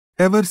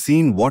Ever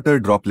seen water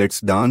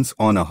droplets dance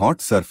on a hot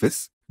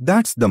surface?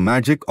 That's the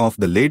magic of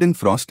the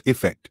Leidenfrost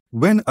effect.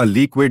 When a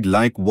liquid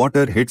like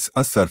water hits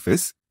a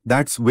surface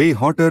that's way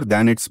hotter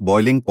than its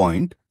boiling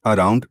point,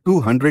 around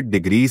 200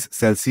 degrees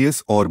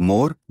Celsius or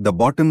more, the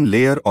bottom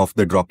layer of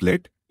the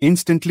droplet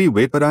instantly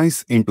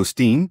vaporizes into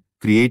steam,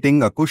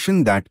 creating a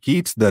cushion that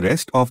keeps the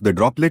rest of the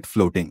droplet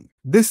floating.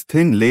 This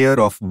thin layer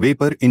of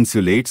vapor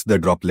insulates the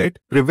droplet,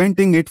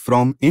 preventing it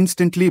from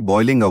instantly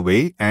boiling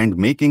away and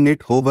making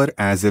it hover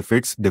as if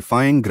it's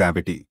defying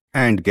gravity.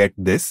 And get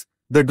this,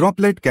 the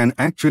droplet can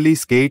actually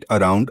skate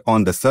around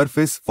on the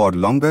surface for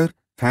longer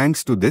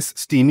thanks to this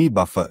steamy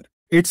buffer.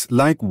 It's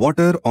like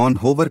water on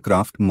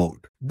hovercraft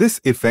mode. This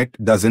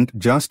effect doesn't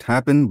just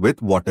happen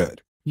with water.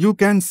 You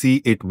can see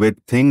it with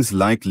things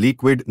like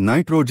liquid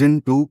nitrogen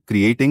too,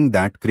 creating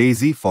that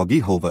crazy foggy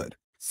hover.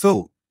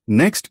 So,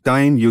 next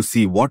time you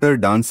see water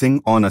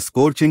dancing on a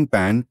scorching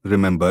pan,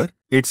 remember,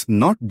 it's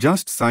not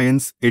just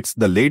science, it's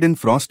the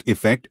Leidenfrost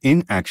effect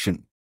in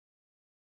action.